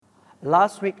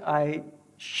Last week I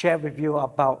shared with you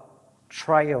about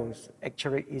trials.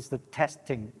 Actually, is the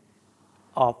testing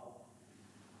of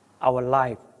our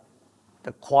life,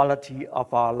 the quality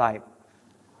of our life.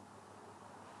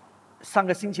 上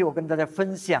个星期我跟大家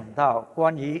分享到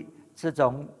关于这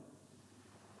种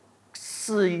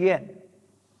试验，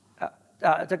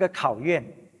这个考验，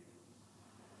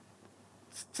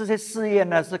这些试验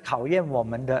呢是考验我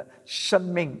们的生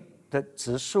命的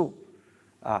质素，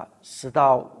使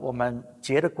到我们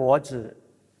结的果子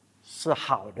是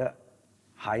好的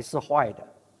还是坏的。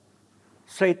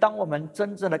所以当我们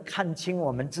真正的看清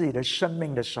我们自己的生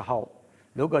命的时候，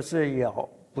如果是有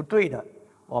不对的，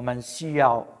我们需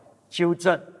要纠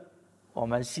正，我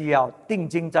们需要定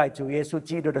睛在主耶稣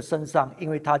基督的身上，因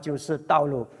为他就是道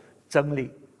路、真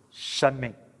理、生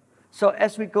命。So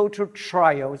as we go through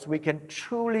trials, we can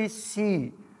truly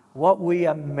see what we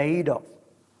are made of.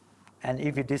 And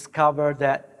if we discover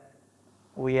that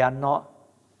we are not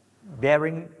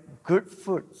bearing good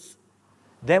fruits,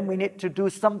 then we need to do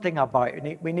something about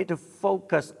it. We need to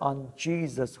focus on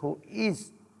Jesus, who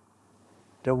is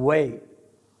the way,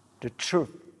 the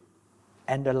truth,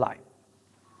 and the life.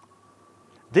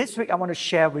 This week I want to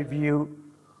share with you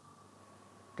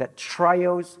that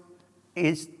trials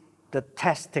is the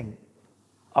testing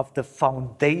of the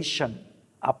foundation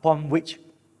upon which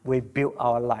we build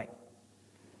our life.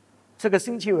 这个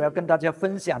星期我要跟大家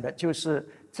分享的就是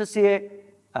这些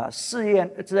试验、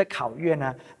这些考验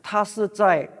呢，它是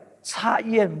在查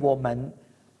验我们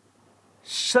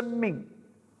生命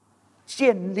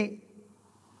建立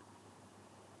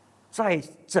在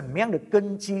怎么样的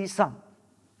根基上。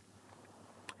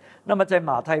那么在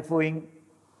马太福音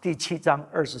第7章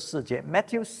24节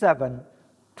Matthew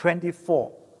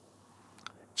 7:24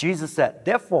 Jesus said,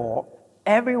 "Therefore,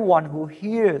 everyone who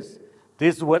hears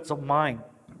these words of mine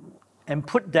and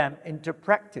put them into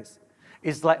practice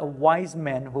is like a wise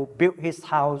man who built his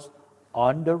house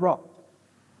on the rock.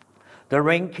 The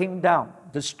rain came down,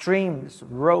 the streams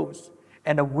rose,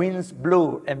 and the winds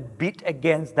blew and beat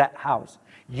against that house.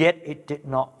 Yet it did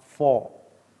not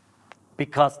fall,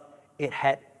 because it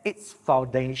had its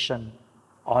foundation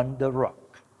on the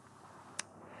rock.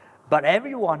 But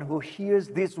everyone who hears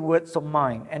these words of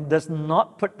mine and does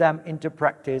not put them into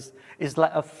practice is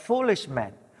like a foolish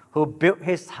man who built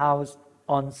his house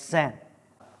on sand."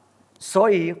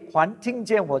 所以凡听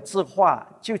见我这话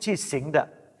就去行的，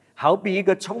好比一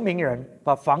个聪明人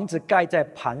把房子盖在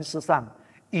磐石上，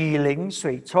雨淋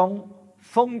水冲，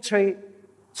风吹，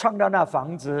撞到那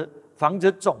房子，房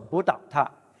子总不倒塌，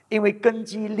因为根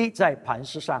基立在磐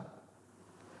石上。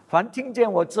凡听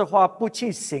见我这话不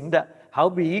去行的，好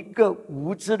比一个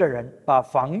无知的人把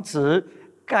房子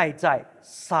盖在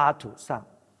沙土上。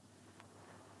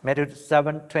Matthew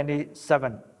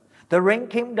 7:27 The rain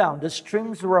came down, the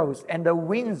streams rose, and the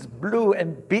winds blew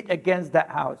and beat against that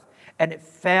house, and it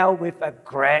fell with a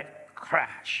great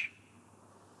crash.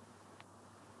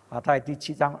 马太第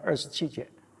7章27节，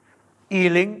雨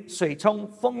淋、水冲、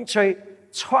风吹，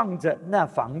撞着那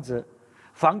房子，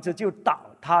房子就倒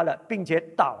塌了，并且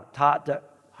倒塌的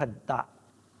很大。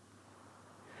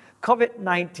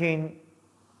COVID-19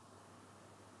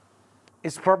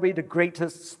 is probably the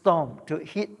greatest storm to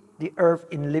hit the earth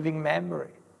in living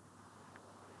memory.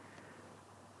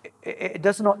 It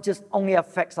does not just only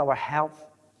affect our health,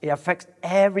 it affects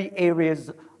every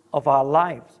areas of our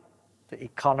lives, the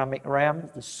economic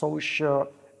realm, the social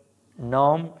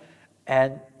norm,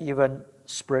 and even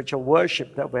spiritual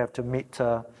worship that we have to meet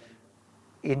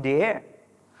in the air.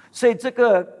 所以这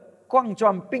个冠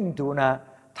状病毒呢，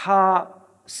它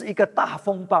是一个大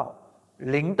风暴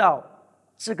临到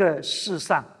这个世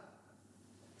上，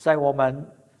在我们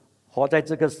活在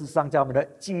这个世上，在我们的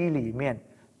记忆里面，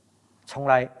从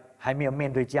来还没有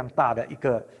面对这样大的一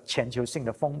个全球性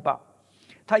的风暴。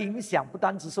它影响不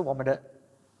单只是我们的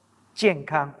健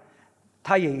康，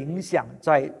它也影响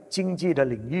在经济的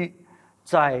领域，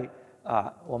在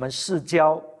我们社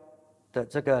交的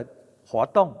这个活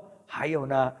动，还有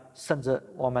呢，甚至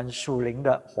我们属灵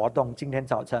的活动。今天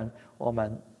早晨我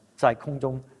们在空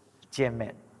中见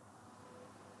面。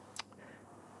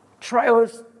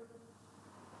Trials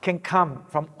can come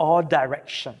from all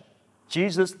directions.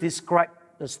 Jesus described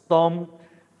the storm,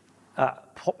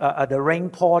 the rain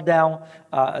pour down,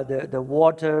 the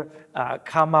water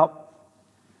come up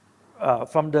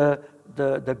from the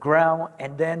ground,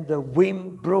 and then the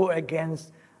wind blew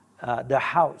against the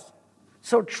house.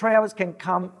 So trials can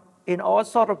come in all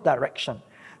sort of direction.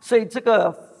 所以这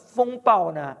个风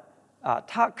暴呢，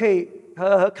它可以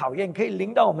和考验可以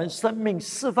临到我们生命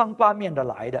四方八面的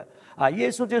来的耶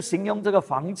稣就形容这个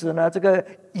房子呢，这个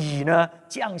雨呢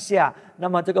降下，那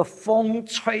么这个风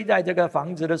吹在这个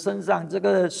房子的身上，这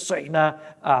个水呢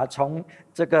从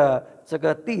这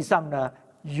个地上呢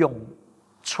涌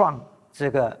创这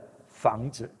个房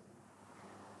子。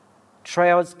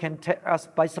Trials can take us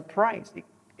by surprise.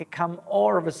 It come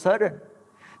all of a sudden.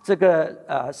 这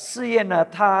个试验呢，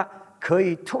它可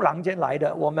以突然间来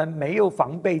的，我们没有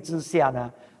防备之下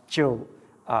呢，就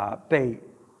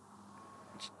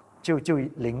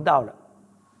临到了。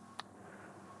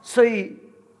所以，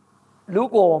如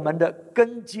果我们的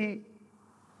根基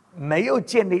没有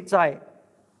建立在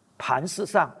磐石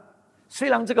上，虽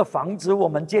然这个房子我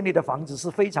们建立的房子是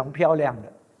非常漂亮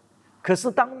的，可是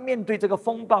当面对这个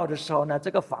风暴的时候呢，这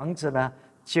个房子呢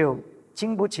就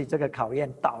经不起这个考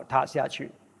验，倒塌下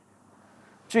去。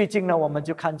最近呢，我们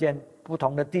就看见不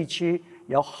同的地区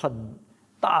有很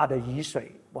大的雨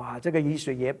水，哇，这个雨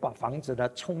水也把房子呢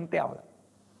冲掉了。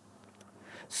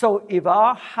So if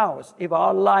our house, if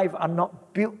our life are not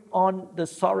built on the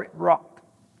solid rock,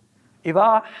 if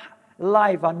our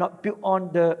life are not built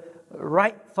on the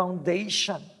right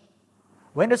foundation,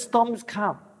 when the storms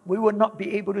come, we will not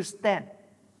be able to stand.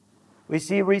 We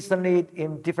see recently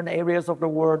in different areas of the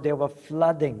world there were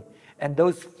flooding, and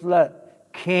those floods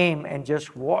came and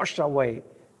just washed away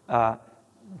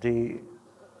the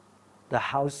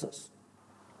houses.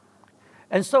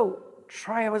 And so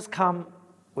trials come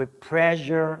with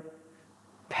pressure,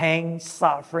 pain,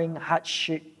 suffering,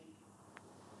 hardship.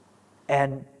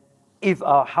 And if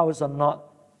our house are not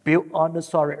built on the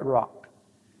solid rock,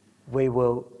 we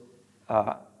will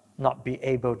not be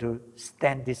able to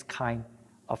stand this kind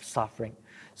of suffering.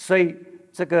 所以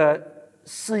这个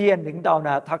试验临到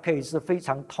呢，它可以是非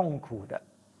常痛苦的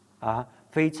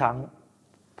非常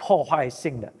破坏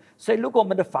性的。所以如果我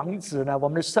们的房子呢，我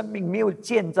们的生命没有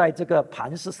建在这个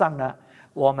磐石上呢，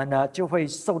我们呢就会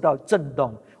受到震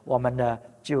动，我们呢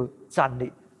就站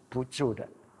立不住的。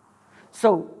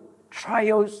So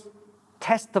trials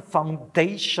test the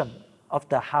foundation of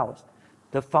the house,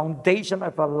 the foundation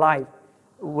of our life,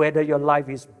 whether your life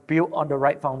is built on the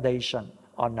right foundation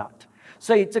or not.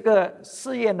 所以这个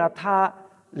试验呢，它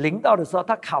临到的时候，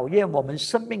它考验我们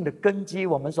生命的根基，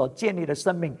我们所建立的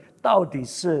生命到底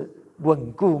是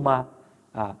稳固吗？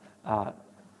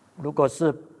如果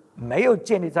是没有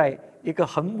建立在一个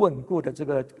很稳固的这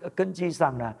个根基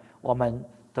上呢，我们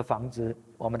的房子，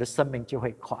我们的生命就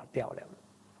会垮掉了。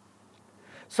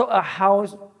So a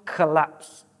house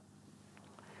collapses,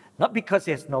 not because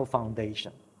there's no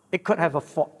foundation. It could have a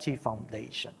faulty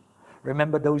foundation.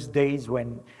 Remember those days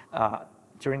when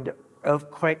during the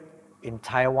earthquake in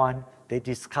Taiwan, they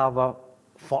discover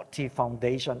faulty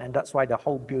foundation, and that's why the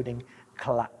whole building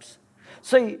collapsed.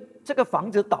 所以这个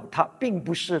房子倒塌，并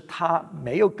不是它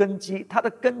没有根基，它的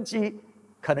根基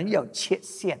可能有缺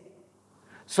陷。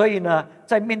所以呢，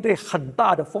在面对很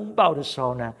大的风暴的时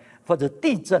候呢，或者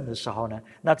地震的时候呢，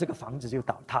那这个房子就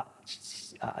倒塌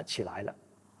起来了。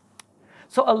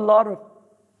So a lot of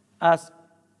us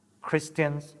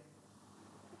Christians,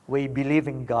 we believe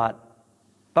in God,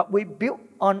 but we built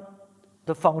on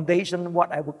the foundation,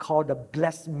 what I would call the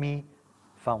bless me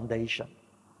foundation.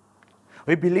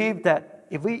 We believe that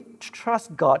if we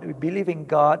trust God, we believe in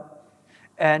God,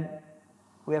 and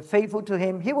we are faithful to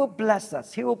Him, He will bless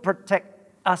us. He will protect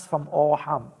us from all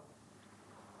harm.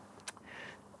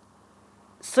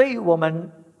 所以我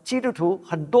们基督徒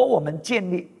很多，我们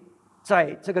建立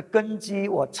在这个根基，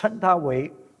我称它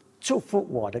为祝福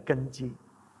我的根基，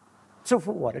祝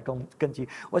福我的根基。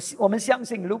我们相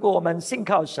信，如果我们信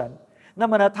靠神，那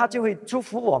么呢，他就会祝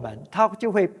福我们，他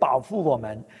就会保护我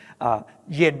们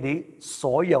远离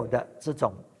所有的这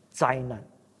种灾难。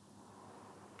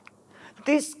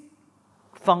This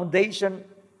foundation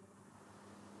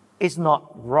is not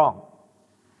wrong,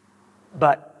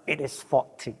 but it is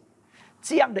faulty.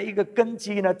 这样的一个根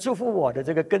基呢，祝福我的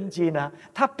这个根基呢，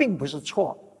它并不是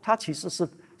错，它其实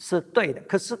是对的，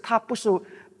可是它不是，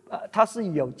它是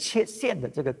有缺陷的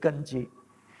这个根基。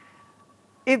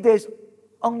If there's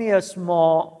only a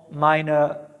small,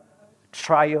 minor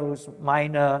trials,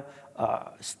 minor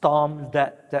storms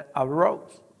that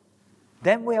arose,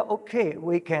 then we are okay.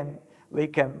 We can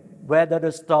weather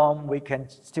the storm. We can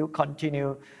still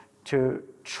continue to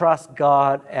trust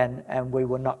God, and we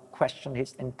will not question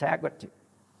His integrity.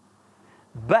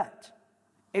 But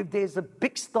if there's a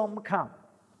big storm come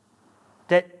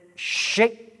that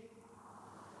shake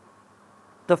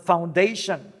the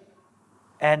foundation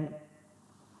and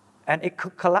it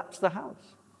could collapse the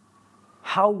house,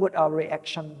 how would our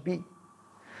reaction be?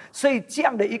 所以这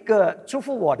样的一个祝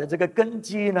福我的这个根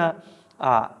基呢，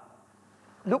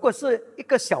如果是一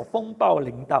个小风暴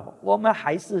临到，我们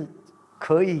还是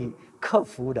可以克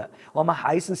服的，我们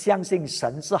还是相信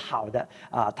神是好的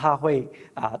啊，他会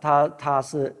啊，他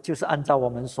是就是按照我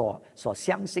们所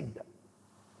相信的。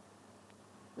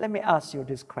Let me ask you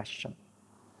this question: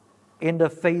 In the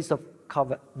face of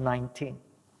COVID-19,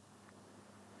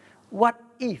 what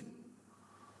if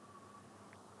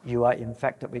you are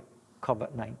infected with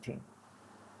COVID-19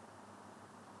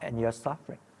 and you're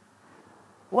suffering?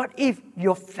 What if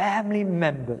your family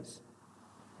members,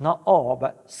 not all,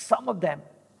 but some of them,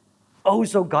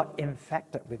 also got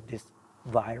infected with this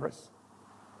virus?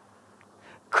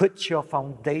 Could your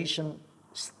foundation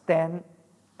stand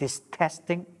this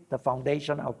testing, the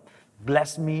foundation of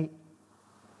bless me?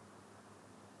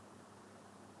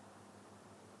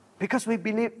 Because we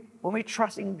believe when we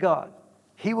trust in God,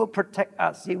 He will protect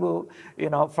us. He will,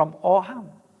 from all harm.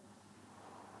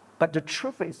 But the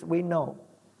truth is, we know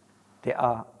there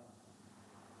are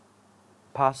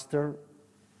pastors,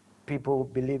 people who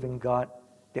believe in God,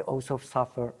 they also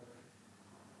suffer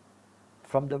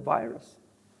from the virus.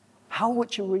 How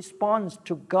would you respond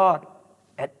to God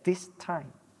at this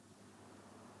time?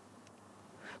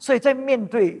 所以在面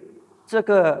对这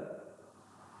个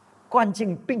冠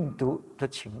状病毒的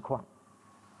情况，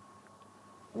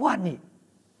万一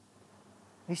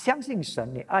你相信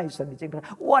神，你爱神，你敬拜，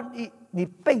万一你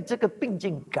被这个病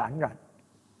菌感染，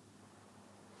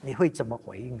你会怎么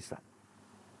回应神？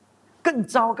更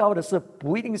糟糕的是，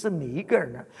不一定是你一个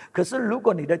人的，可是如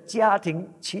果你的家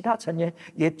庭其他成员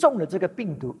也中了这个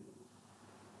病毒，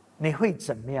你会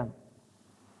怎么样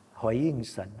回应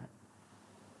神呢？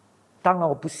当然，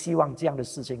我不希望这样的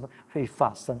事情会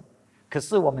发生。可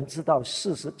是我们知道，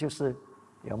事实就是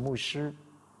有牧师，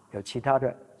有其他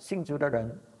的信主的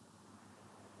人，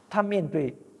他面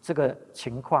对这个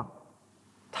情况，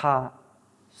他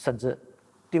甚至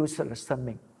丢失了生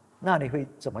命。那你会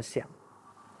怎么想？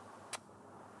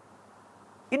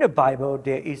 In the Bible,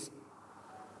 there is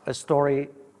a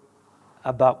story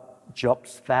about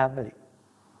Job's family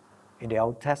in the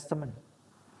Old Testament.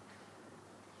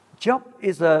 Job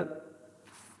is a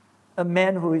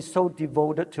man who is so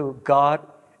devoted to God,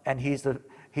 and he's so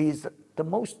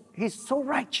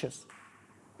righteous.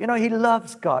 He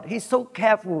loves God. He's so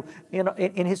careful,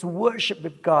 in his worship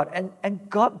with God, and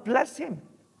God bless him.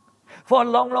 For a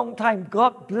long, long time,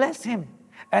 God bless him,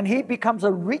 and he becomes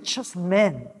the richest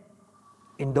man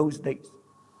in those days.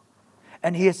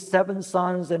 And he has 7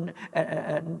 sons and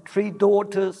 3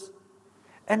 daughters.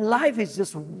 And life is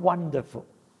just wonderful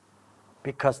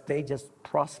because they just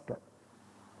prosper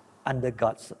under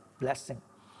God's blessing.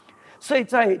 所以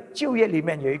在旧约里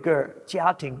面有一个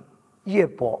家庭，约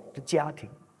伯的家庭。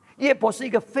约伯是一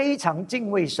个非常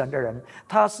敬畏神的人，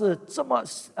他是这么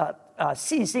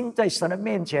细心在神的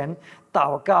面前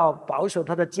祷告，保守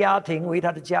他的家庭，为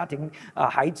他的家庭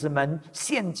孩子们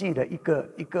献祭的一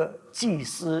个祭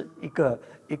司，一个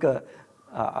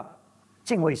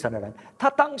敬畏神的人。他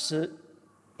当时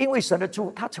因为神的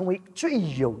助，他成为最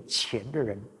有钱的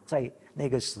人，在那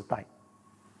个时代。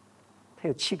他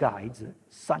有7个孩子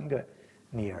，3个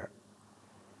女儿。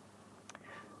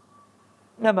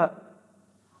那么，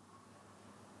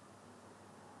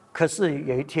可是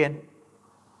有一天，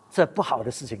这不好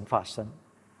的事情发生。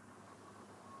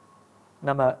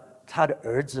那么他的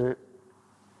儿子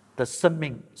的生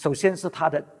命，首先是他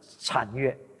的产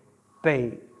业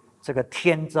被这个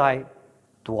天灾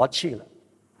夺去了，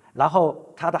然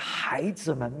后他的孩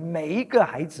子们，每一个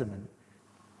孩子们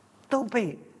都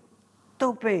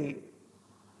被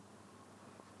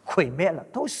毁灭了，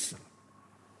都死了。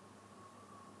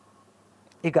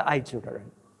一个爱主的人，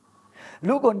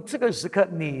如果这个时刻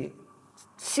你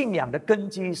信仰的根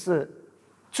基是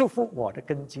祝福我的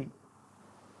根基，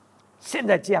现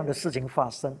在这样的事情发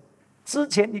生之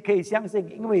前，你可以相信，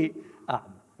因为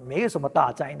没有什么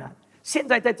大灾难。现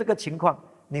在在这个情况，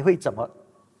你会怎么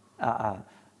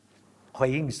回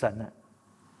应神呢？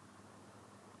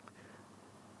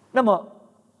那么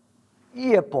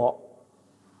约伯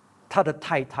他的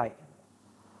太太，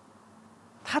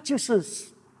他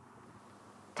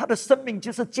的生命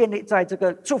就是建立在这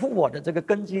个祝福我的这个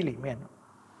根基里面。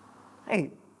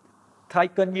他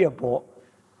跟约伯，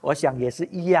我想也是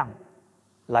一样，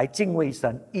来敬畏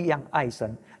神，一样爱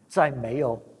神，在没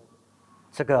有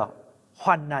这个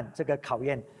患难、这个考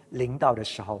验临到的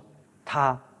时候，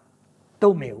他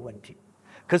都没有问题。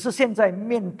可是现在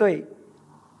面对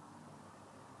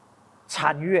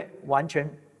产业完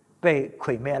全被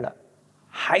毁灭了，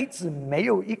孩子没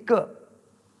有一个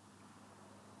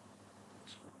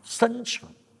生存，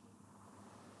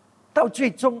到最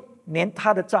终连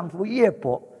她的丈夫约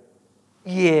伯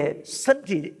也身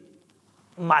体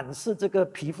满是这个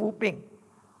皮肤病，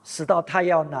使到他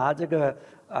要拿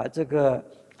这个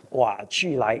瓦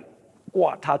具来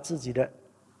挂他自己的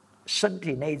身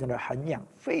体那种的痕痒，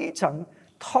非常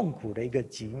痛苦的一个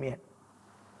局面。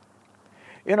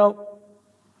You know,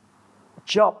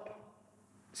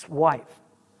 Job's wife,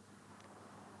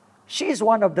 she is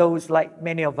one of those, like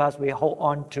many of us, we hold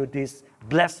on to this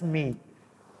bless me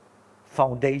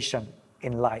foundation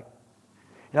in life.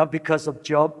 Because of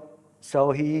Job,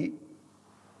 so he,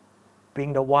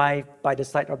 being the wife by the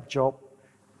side of Job,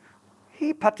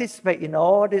 he participates in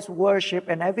all this worship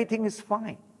and everything is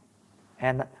fine.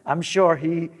 And I'm sure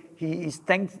she is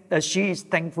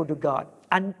thankful to God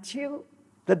until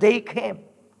the day came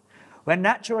when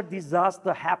natural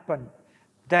disaster happened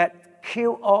that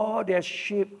killed all their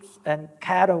sheep and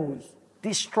cattle,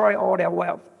 destroyed all their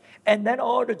wealth, and then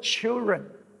all the children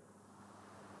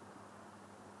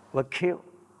were killed.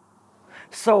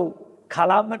 So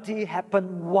calamity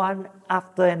happened one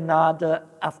after another,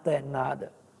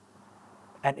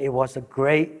 and it was a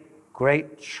great,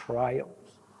 great trial.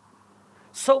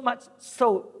 So much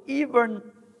so, even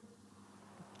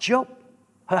Job,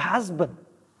 her husband,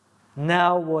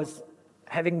 now was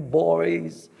having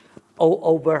boils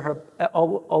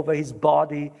over his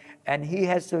body, and he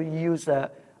has to use a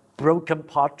broken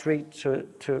pottery to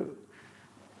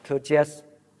just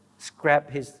scrap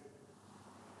his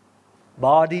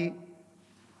body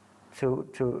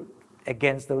to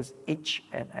against those itch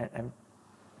and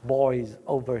boils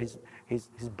over his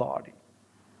body.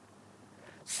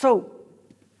 So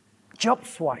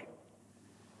Job's wife,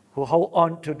 who hold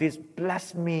on to this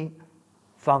bless me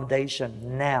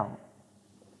foundation now,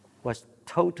 was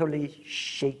totally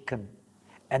shaken.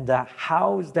 And the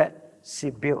house that she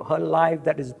built, her life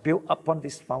that is built upon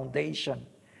this foundation,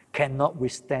 cannot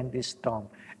withstand this storm.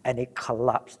 And it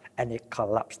collapsed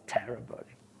terribly.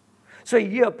 所以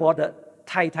约伯的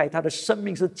太太，她的生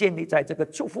命是建立在这个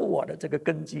祝福我的这个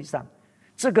根基上。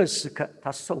这个时刻，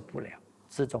她受不了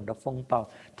这种的风暴，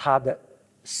她的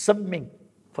生命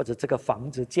或者这个房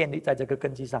子建立在这个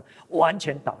根基上，完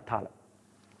全倒塌了。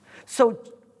So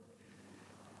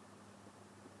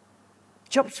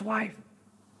Job's wife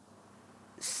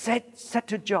said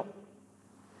to Job,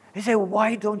 he said,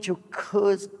 "Why don't you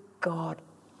curse God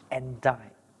and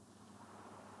die?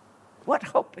 What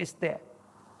hope is there?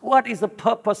 What is the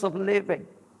purpose of living?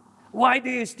 Why do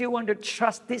you still want to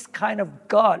trust this kind of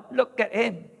God? Look at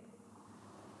him.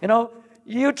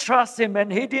 You trust him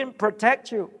and he didn't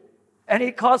protect you. And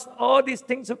he caused all these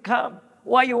things to come.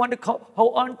 Why you want to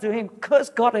hold on to him?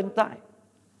 Curse God and die."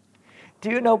 Do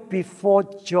you know, before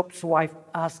Job's wife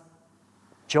asked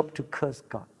Job to curse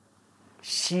God,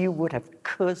 she would have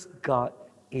cursed God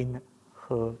in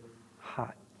her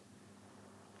heart.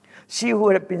 She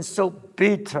would have been so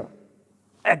bitter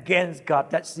against God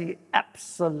that she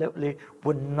absolutely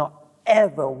would not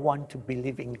ever want to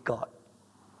believe in God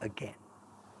again.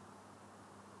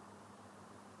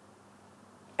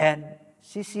 And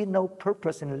she sees no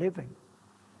purpose in living.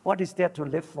 What is there to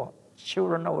live for?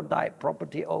 Children all die,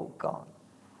 property all gone.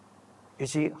 You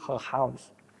see, her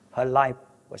house, her life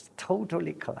was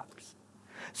totally collapsed.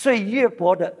 所以约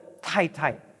伯的太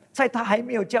太，在他还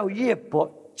没有叫约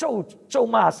伯咒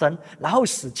骂神，然后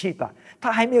死去吧，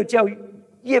他还没有叫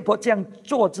约伯这样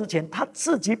做之前，他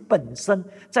自己本身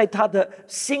在他的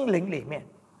心灵里面，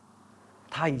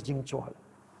他已经做了，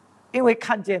因为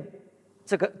看见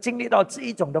这个经历到这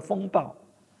一种的风暴，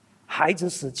孩子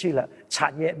死去了，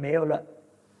产业没有了，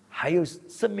还有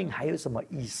生命还有什么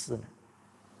意思呢？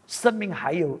生命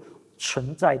还有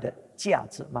存在的价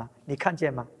值吗？你看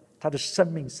见吗？他的生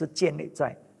命是建立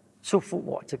在祝福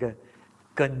我这个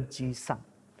根基上，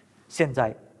现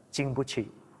在经不起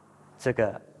这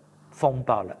个风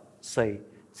暴了，所以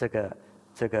这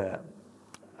个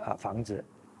房子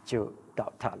就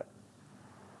倒塌了。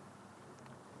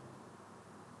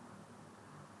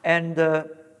And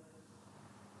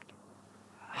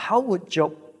how would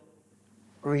Job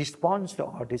respond to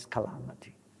all this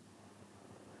calamity?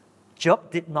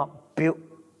 Job did not build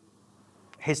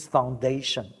his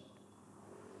foundation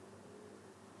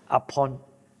upon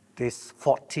this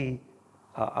faulty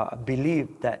belief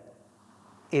that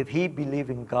if he believes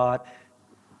in God,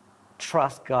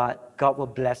 trust God, God will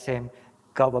bless him,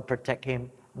 God will protect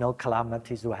him, no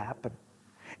calamities will happen.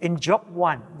 In Job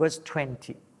 1, verse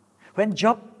 20, when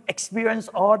Job experienced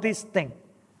all these things,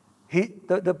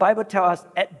 the Bible tells us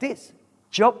at this,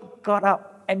 Job got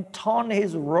up and torn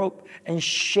his robe and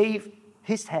shaved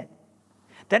his head.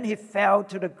 Then he fell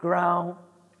to the ground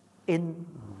in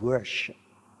worship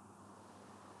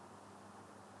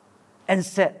and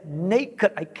said,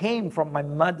 "Naked I came from my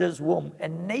mother's womb,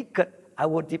 and naked I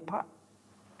will depart."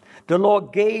 The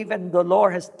Lord gave and the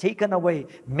Lord has taken away.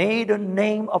 May the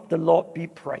name of the Lord be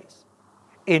praised.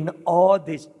 In all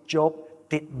this, Job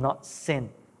did not sin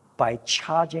by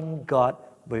charging God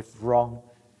with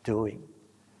wrongdoing.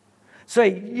 所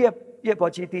以约伯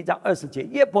记第1章20节，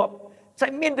约伯在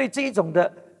面对这一种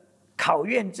的考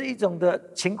验、这一种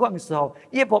的情况的时候，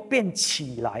约伯便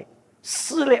起来，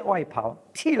撕裂外袍，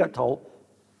剃了头，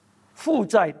伏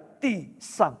在地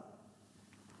上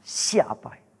下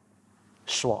拜，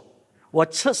说：“我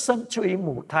赤身出于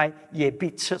母胎，也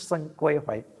必赤身归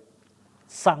回。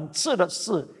赏赐的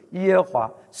是耶和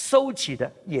华，收起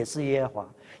的也是耶和华。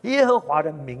耶和华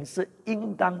的名是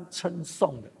应当称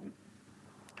颂的。”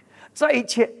在一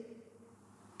切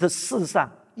的事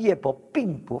上，约伯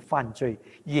并不犯罪，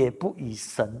也不以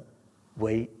神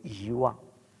为遗忘。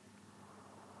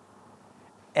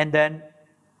And then,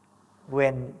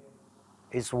 when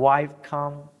his wife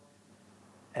came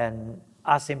and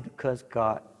asked him to curse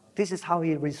God, this is how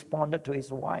he responded to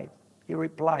his wife. He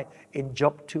replied in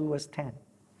Job 2 verse 10,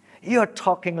 "You are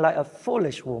talking like a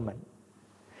foolish woman.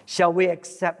 Shall we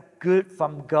accept good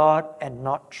from God and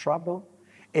not trouble?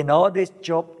 In all this,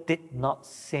 Job did not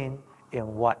sin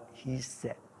in what he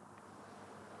said."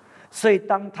 所以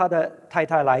当他的太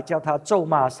太来叫他咒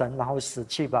骂神，然后死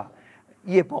去吧，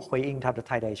约伯回应他的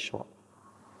太太说：“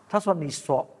他说你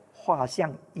说话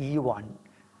像以往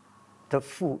的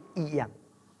父一样，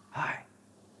唉，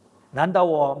难道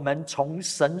我们从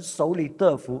神手里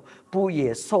得福，不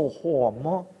也受祸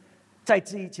吗？”在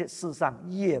这一切事上，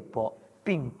约伯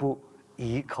并不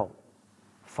以口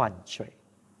犯罪。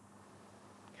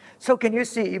So can you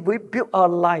see, if we build our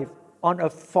life on a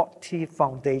faulty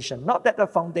foundation, not that the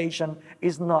foundation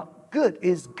is not good,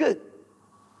 it's good,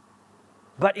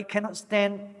 but it cannot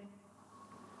stand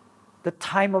the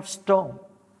time of storm,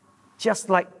 just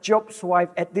like Job's wife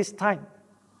at this time.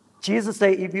 Jesus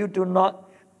said, if you do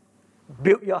not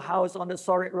build your house on the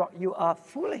solid rock, you are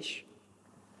foolish.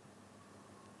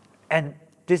 And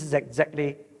this is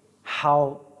exactly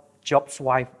how Job's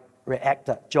wife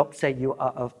reacted. Job said, you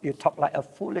talk like a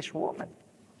foolish woman.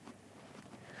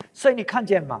 所以你看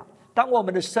见吗？当我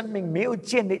们的生命没有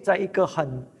建立在一个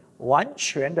很完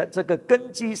全的这个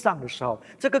根基上的时候，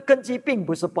这个根基并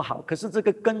不是不好，可是这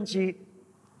个根基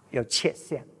有缺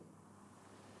陷。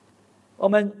我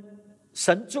们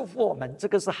神祝福我们，这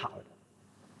个是好的，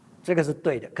这个是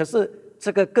对的，可是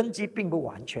这个根基并不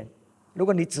完全。如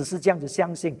果你只是这样子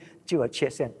相信，就有缺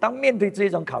陷。当面对这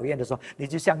种考验的时候，你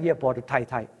就像约伯的太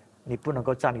太，你不能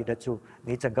够站立得住，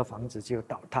你整个房子就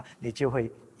倒塌，你就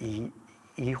会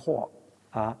疑惑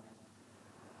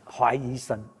怀疑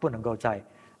神，不能够再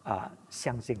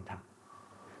相信他。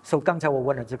所以刚才我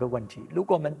问了这个问题：如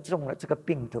果我们中了这个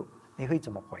病毒，你会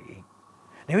怎么回应？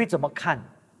你会怎么看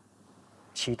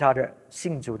其他的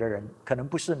信主的人？可能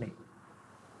不是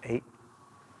你，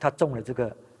他中了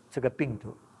这个病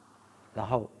毒，然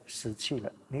后死去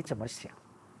了，你怎么想？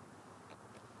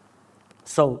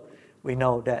 So we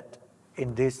know that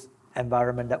in this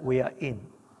environment that we are in,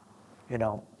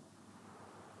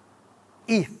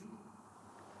 if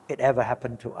it ever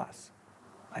happened to us,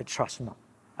 I trust not,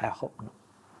 I hope not.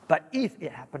 But if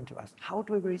it happened to us, how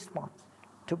do we respond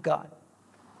to God?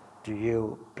 Do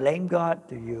you blame God?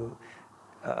 Do you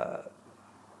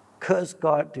curse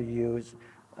God? Do you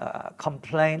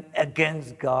complain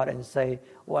against God and say,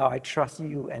 well, I trust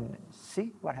you, and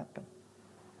see what happened?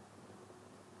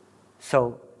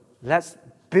 So let's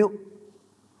build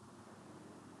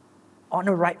on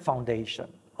a right foundation,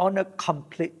 on a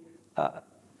complete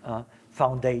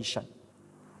foundation.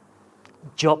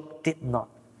 Job did not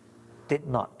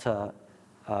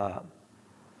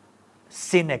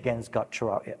sin against God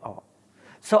throughout it all.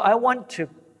 So I want to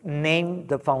name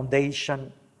the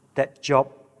foundation that Job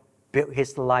built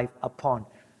his life upon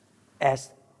as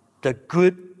the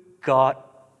good God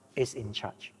is in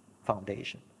charge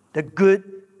foundation. The good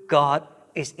God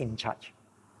is in charge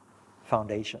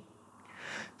foundation.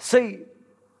 所以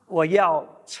我要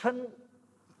称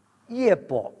约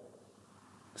伯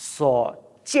所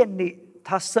建立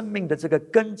他生命的这个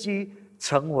根基，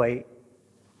成为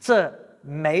这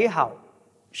美好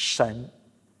神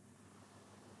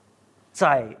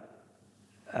在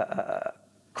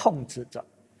控制着，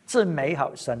这美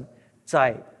好神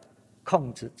在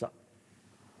控制着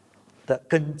的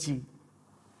根基。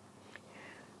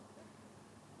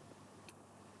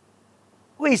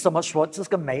为什么说这是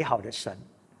个美好的神？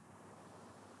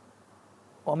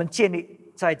我们建立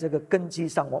在这个根基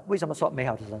上，我为什么说美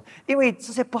好的神？因为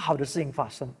这些不好的事情发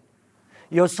生，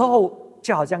有时候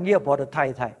就好像约伯的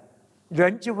太太，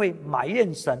人就会埋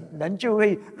怨神，人就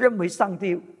会认为上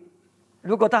帝，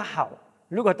如果他好，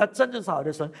如果他真的是好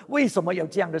的神，为什么有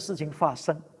这样的事情发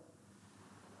生？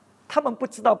他们不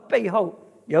知道背后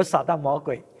有撒旦魔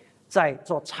鬼在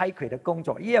做差遣的工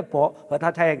作。约伯和他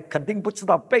太太肯定不知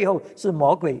道背后是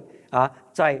魔鬼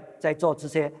在做这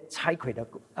些差遣的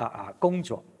工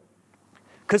作。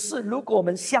可是如果我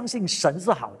们相信神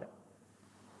是好的，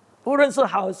无论是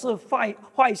好事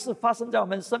坏事发生在我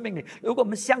们生命里，如果我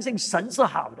们相信神是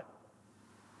好的，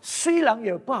虽然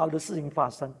有不好的事情发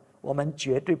生，我们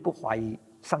绝对不怀疑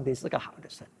上帝是个好的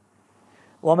神，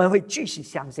我们会继续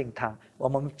相信他，我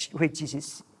们会继续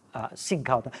信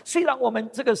靠他。虽然我们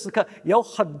这个时刻有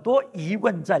很多疑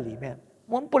问在里面，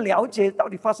我们不了解到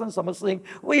底发生什么事情，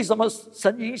为什么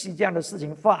神允许这样的事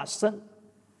情发生，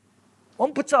我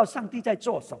们不知道上帝在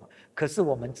做什么，可是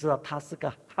我们知道他是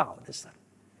个好的神，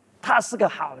他是个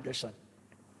好的神。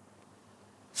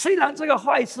虽然这个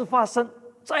坏事发生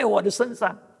在我的身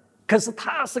上，可是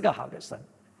他是个好的神，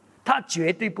他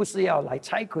绝对不是要来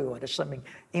拆毁我的生命，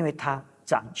因为他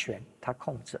掌权，他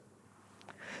控制。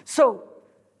So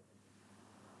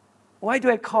why do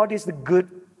I call this the good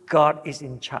God is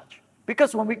in charge?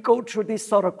 Because when we go through this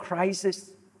sort of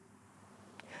crisis,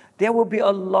 there will be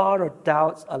a lot of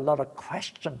doubts, a lot of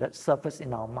questions that surface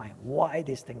in our mind. Why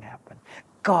this thing happened?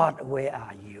 God, where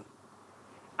are you?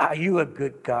 Are you a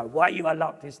good God? Why you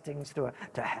allow these things to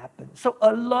happen? So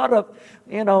a lot of,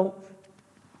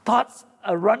 thoughts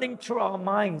are running through our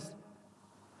minds.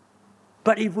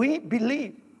 But if we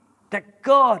believe that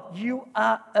God, you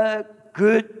are a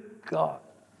good God,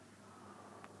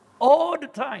 all the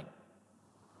time,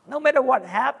 no matter what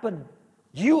happened,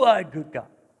 you are a good God,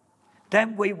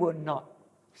 then we will not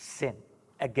sin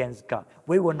against God.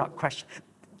 We will not question.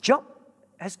 Job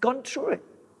has gone through it.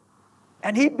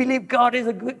 And he believed God is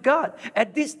a good God.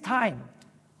 At this time,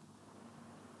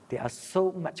 there are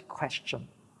so much question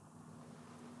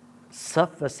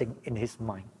surfacing in his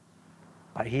mind.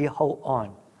 But he hold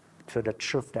on to the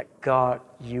truth that God,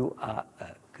 you are a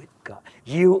good God.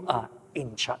 You are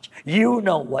in charge. You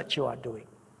know what you are doing.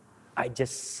 I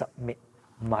just submit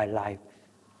my life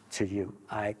to you.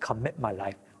 I commit my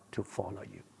life to follow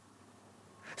you.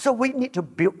 So we need to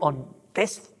build on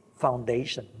this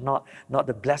foundation, not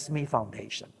the bless me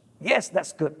foundation. Yes,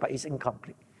 that's good, but it's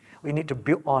incomplete. We need to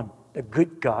build on the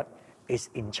good God is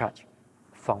in charge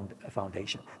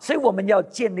foundation. 所以我们要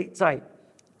建立在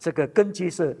这个根基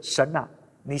是神啊，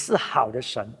你是好的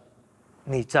神，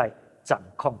你在掌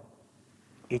控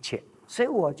一切。所以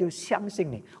我就相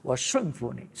信你，我顺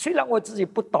服你。虽然我自己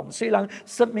不懂，虽然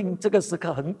生命这个时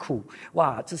刻很苦，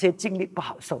哇，这些经历不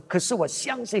好受，可是我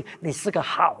相信你是个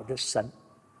好的神，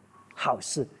好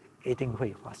事一定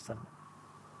会发生。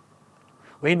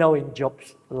We know in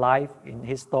Job's life, in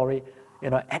his story,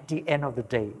 at the end of the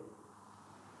day,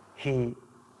 he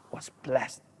was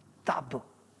blessed double,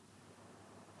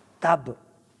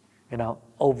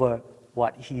 over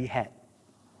what he had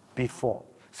before.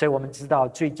 所以我们知道，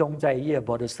最终在约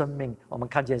伯的生命，我们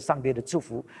看见上帝的祝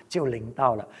福就临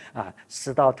到了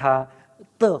使到他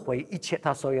得回一切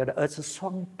他所有的，而是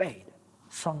双倍的。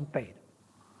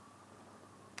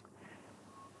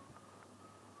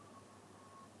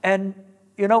And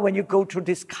when you go through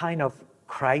this kind of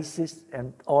crisis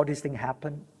and all these things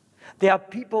happen, there are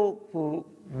people who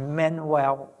meant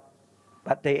well,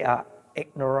 but they are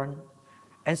ignorant,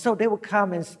 and so they will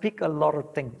come and speak a lot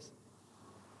of things.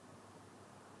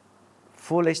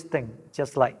 Foolish thing,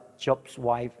 just like Job's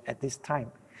wife at this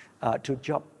time to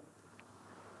Job.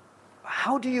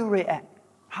 How do you react?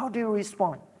 How do you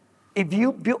respond? If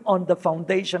you build on the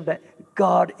foundation that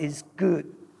God is good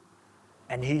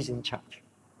and He's in charge,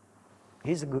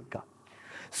 He's a good God.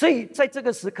 所以在这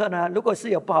个时刻呢，如果是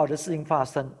有不好的事情发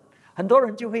生，很多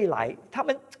人就会来，他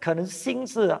们可能心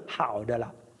是好的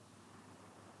啦。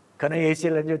可能有一些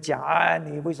人就讲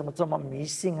你为什么这么迷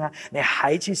信啊？你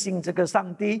还去信这个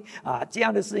上帝啊？这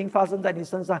样的事情发生在你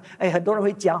身上，很多人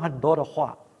会讲很多的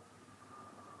话。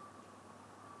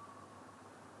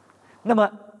那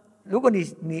么，如果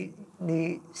你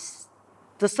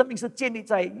的生命是建立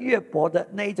在约伯的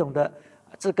那一种的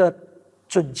这个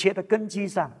准确的根基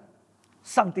上，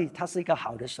上帝他是一个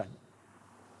好的神，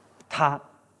他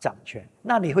掌权，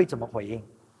那你会怎么回应？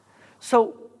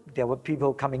 So there were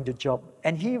people coming to Job,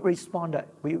 and he responded.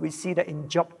 We see that in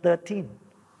Job 13,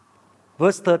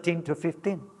 verse 13 to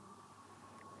 15.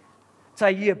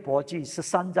 在约伯记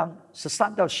13章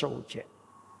13到15节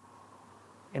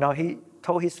he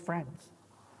told his friends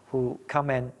who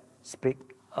come and speak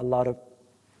a lot of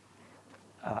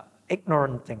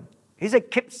ignorant things. He said,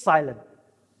 keep silent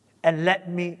and let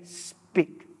me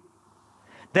speak.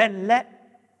 Then let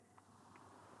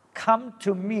come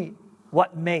to me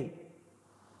what may.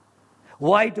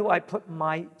 Why do I put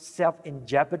myself in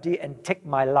jeopardy and take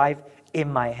my life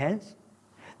in my hands?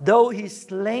 Though he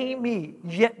slay me,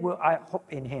 yet will I hope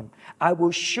in him. I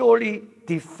will surely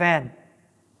defend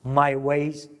my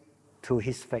ways to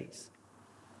his face.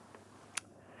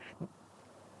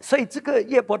 所以这个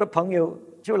约伯的朋友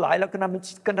就来了，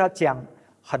跟他讲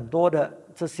很多的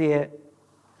这些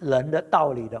人的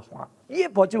道理的话。约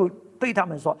伯就对他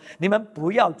们说：你们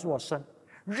不要作声，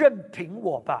任凭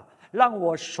我吧，让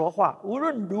我说话，无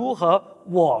论如何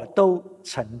我都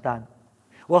承担。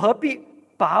我何必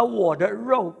把我的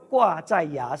肉挂在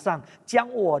牙上，将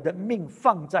我的命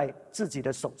放在自己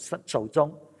的手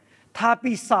中？他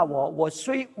必杀我，我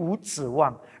虽无指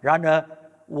望，然而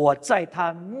我在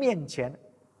他面前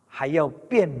还要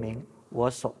辨明我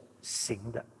所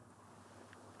行的。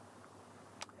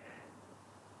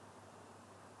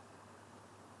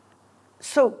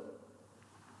So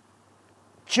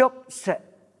Job said,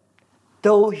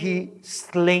 though he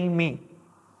slay me,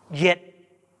 yet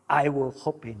I will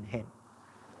hope in him.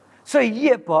 所以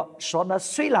约伯说呢，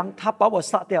虽然他把我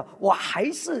杀掉，我还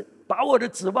是把我的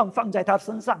指望放在他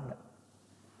身上的。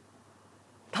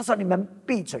他说：你们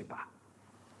闭嘴吧，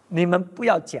你们不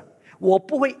要讲，我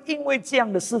不会因为这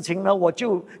样的事情呢，我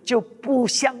就不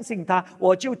相信他，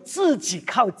我就自己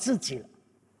靠自己了。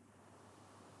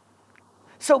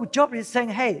So Job is saying,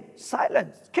 hey,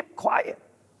 silence, keep quiet.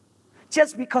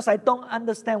 Just because I don't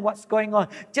understand what's going on,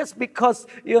 just because,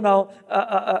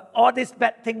 all these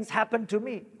bad things happen to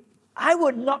me, I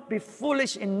would not be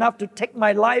foolish enough to take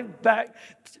my life back,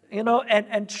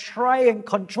 and try and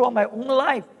control my own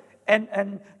life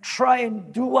and try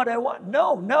and do what I want.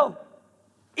 No.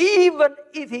 Even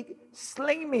if he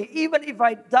slay me, even if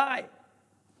I die,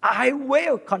 I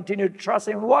will continue to trust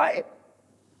him. Why?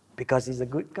 Because he's a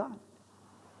good God.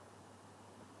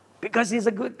 Because he's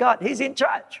a good God. He's in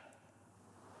charge.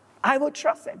 I will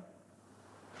trust him.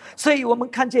 所以我们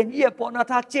看见约伯呢，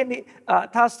他建立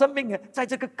他生命在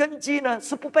这个根基呢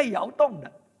是不被摇动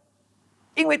的，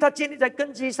因为他建立在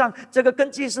根基上，这个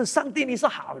根基是上帝，你是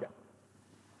好的，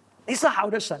你是好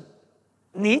的神，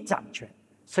你掌权。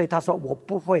所以他说：我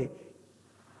不会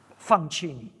放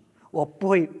弃你，我不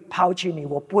会抛弃你，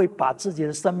我不会把自己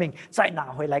的生命再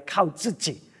拿回来靠自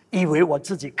己，以为我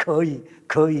自己可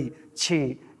以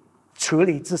去处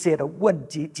理这些的问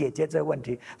题，解决这个问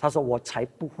题。他说：我才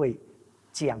不会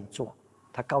这样做。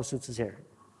他告诉这些人，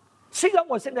虽然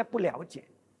我现在不了解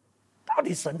到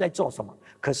底神在做什么，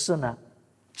可是呢，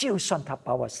就算他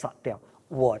把我杀掉，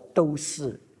我都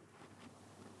是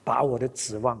把我的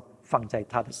指望放在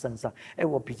他的身上。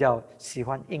我比较喜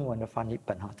欢英文的翻译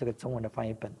本，这个中文的翻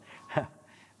译本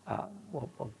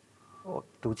我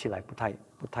读起来不太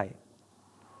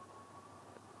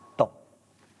懂。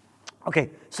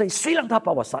OK， 所以虽然他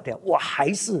把我杀掉，我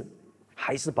还是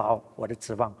把我的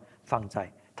指望放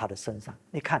在他的身上。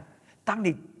你看，当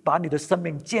你把你的生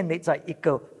命建立在一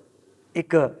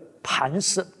个磐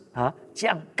石这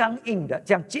样刚硬的、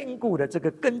这样坚固的这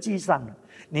个根基上呢，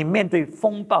你面对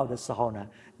风暴的时候呢，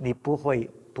你不会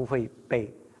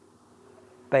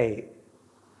被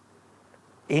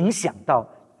影响到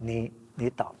你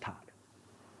倒塌的。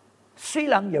虽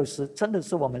然有时真的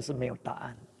是我们是没有答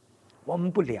案，我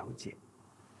们不了解。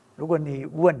如果你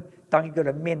问，当一个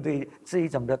人面对这一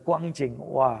种的光景，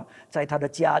哇，在他的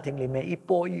家庭里面一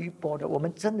波一波的，我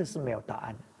们真的是没有答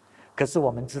案。可是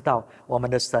我们知道，我们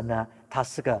的神呢，他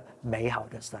是个美好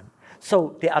的神。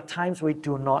So there are times we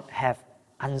do not have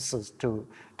answers to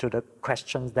the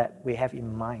questions that we have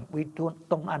in mind. We don't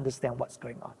understand what's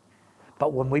going on.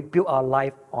 But when we build our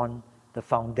life on the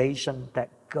foundation that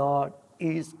God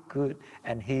is good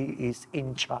and He is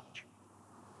in charge,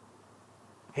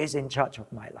 He's in charge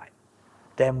of my life,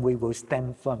 then we will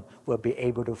stand firm. We'll be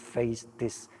able to face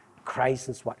this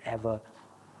crisis, whatever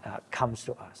comes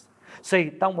to us. 所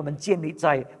以当我们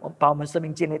把我们生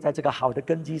命建立在这个好的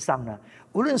根基上呢，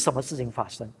无论什么事情发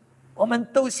生，我们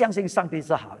都相信上帝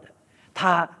是好的，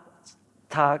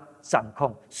他掌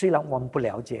控。虽然我们不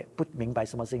了解、不明白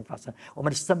什么事情发生，我们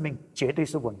的生命绝对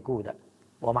是稳固的，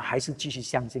我们还是继续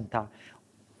相信他。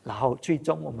然后最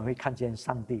终我们会看见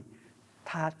上帝，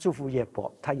他祝福约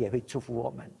伯，他也会祝福我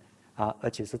们而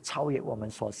且是超越我们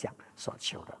所想所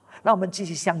求的。让我们继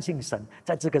续相信神，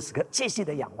在这个时刻继续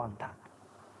的仰望他，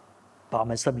把我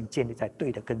们生命建立在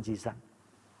对的根基上。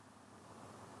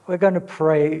We're going to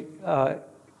pray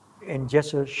in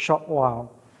just a short while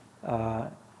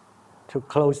to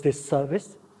close this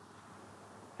service,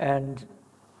 and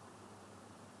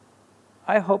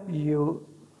I hope you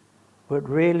would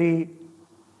really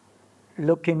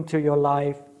look into your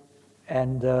life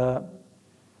and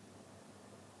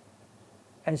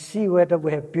see whether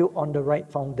we have built on the right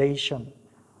foundation,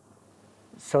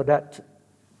 so that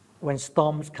when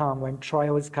storms come, when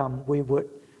trials come, we would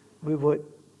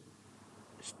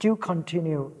still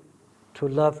continue to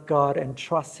love God and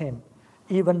trust Him,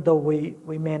 even though we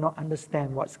may not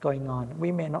understand what's going on,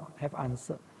 we may not have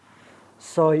answer.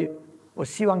 所以我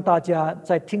希望大家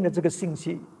在听了这个信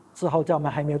息之后，在我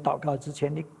们还没有祷告之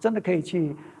前，你真的可以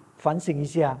去反省一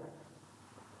下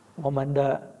我们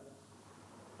的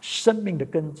生命的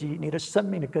根基，你的生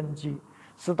命的根基，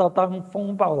直到当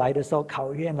风暴来的时候，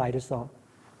考验来的时候，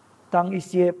当一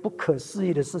些不可思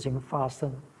议的事情发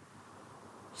生，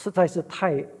实在是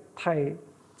太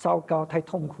糟糕、太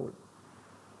痛苦了。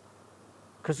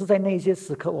可是在那些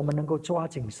时刻，我们能够抓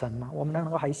紧神吗？我们能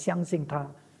够还相信他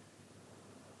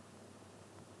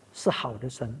是好的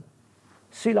神？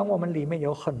虽然我们里面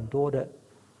有很多的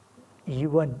疑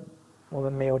问，我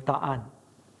们没有答案。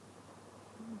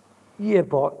约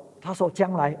伯他说：“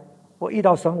将来我遇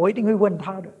到神，我一定会问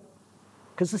他的。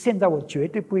可是现在我绝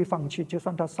对不会放弃，就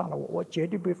算他杀了我，我绝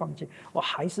对不会放弃。我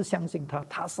还是相信他，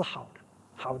他是好的，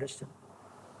好的神。”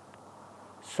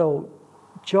 So,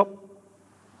 Job,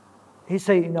 he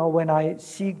said, when I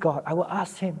see God, I will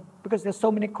ask Him because there's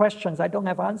so many questions I don't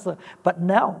have answer. But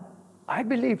now, I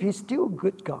believe He's still a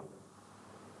good God.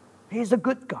 He's a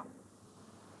good God.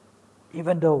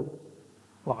 Even though,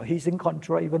 He's in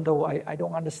control, even though I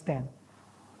don't understand.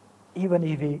 Even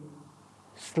if He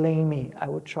slay me, I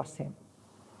will trust Him.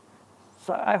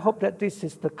 So I hope that this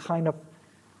is the kind of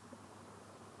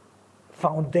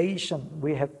foundation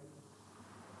we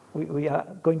are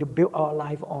going to build our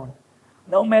life on.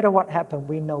 No matter what happens,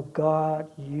 we know, God,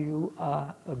 you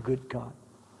are a good God.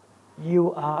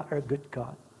 You are a good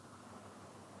God.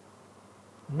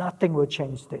 Nothing will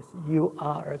change this. You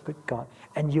are a good God,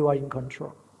 and you are in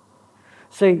control.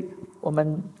 所以我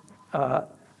们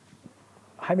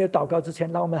还没有祷告之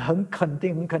前，让我们很肯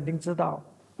定知道，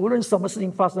无论什么事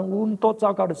情发生，无论多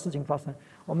糟糕的事情发生，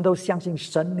我们都相信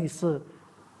神你是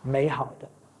美好的，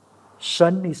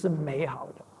神你是美好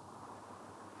的，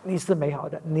你是美好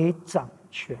的，你掌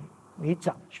权，你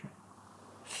掌权。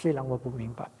虽然我不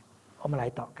明白，我们来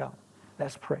祷告。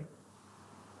Let's pray.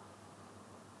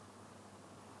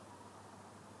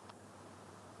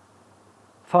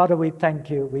 Father, we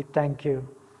thank you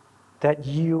that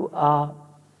you are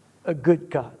a good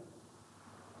God.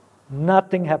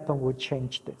 Nothing happen will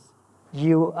change this.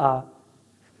 You are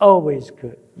always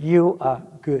good. You are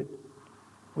good.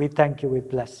 We thank you, we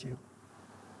bless you.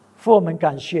 父，我们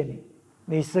感谢你，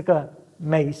你是个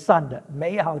美善的、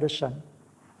美好的神，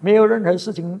没有任何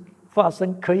事情发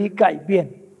生可以改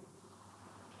变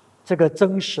这个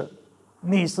真实。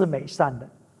你是美善的，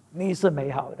你是美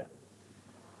好的。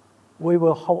We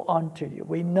will hold on to you.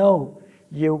 We know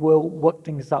you will work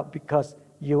things out because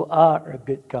you are a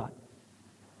good God.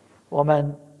 我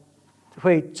们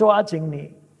会抓紧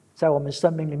你，在我们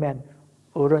生命里面，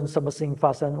无论什么事情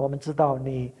发生，我们知道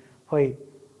你会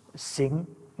行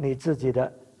你自己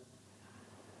的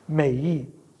美意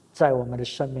在我们的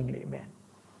生命里面。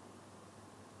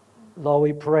Lord,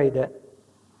 we pray that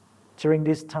during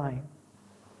this time,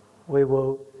 we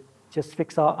will just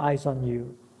fix our eyes on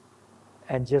you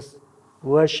and just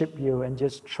worship you and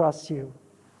just trust you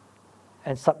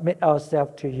and submit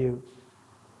ourselves to you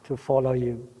to follow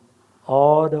you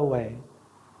all the way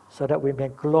so that we may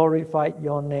glorify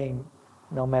your name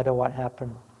no matter what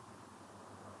happens.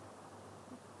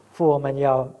 父，我们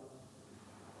要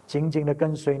紧紧地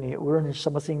跟随你，无论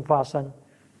什么事情发生，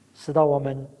直到我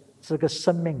们这个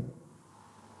生命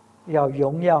要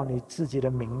荣耀你自己的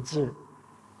名字，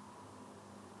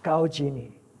高举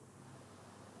你，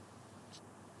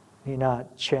你那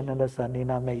全能的神，你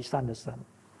那美善的神。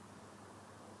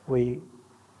We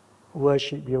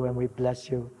worship you and we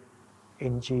bless you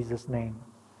in Jesus' name.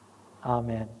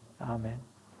 Amen. Amen.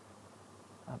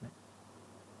 Amen.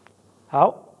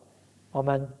 好，我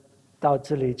们到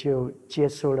这里就结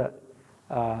束了。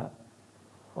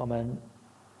我们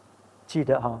记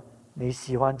得哈，你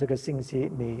喜欢这个信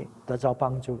息，你得到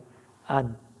帮助，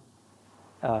按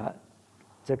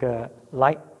这个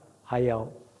like 还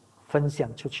有分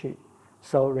享出去。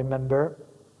So remember,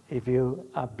 if you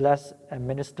are blessed and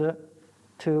ministered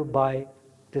to by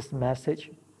this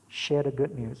message, share the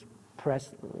good news.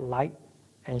 Press like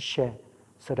and share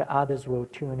so that others will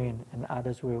tune in and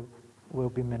others will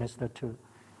be ministered to.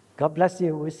 God bless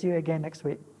you. We'll see you again next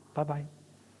week. Bye-bye.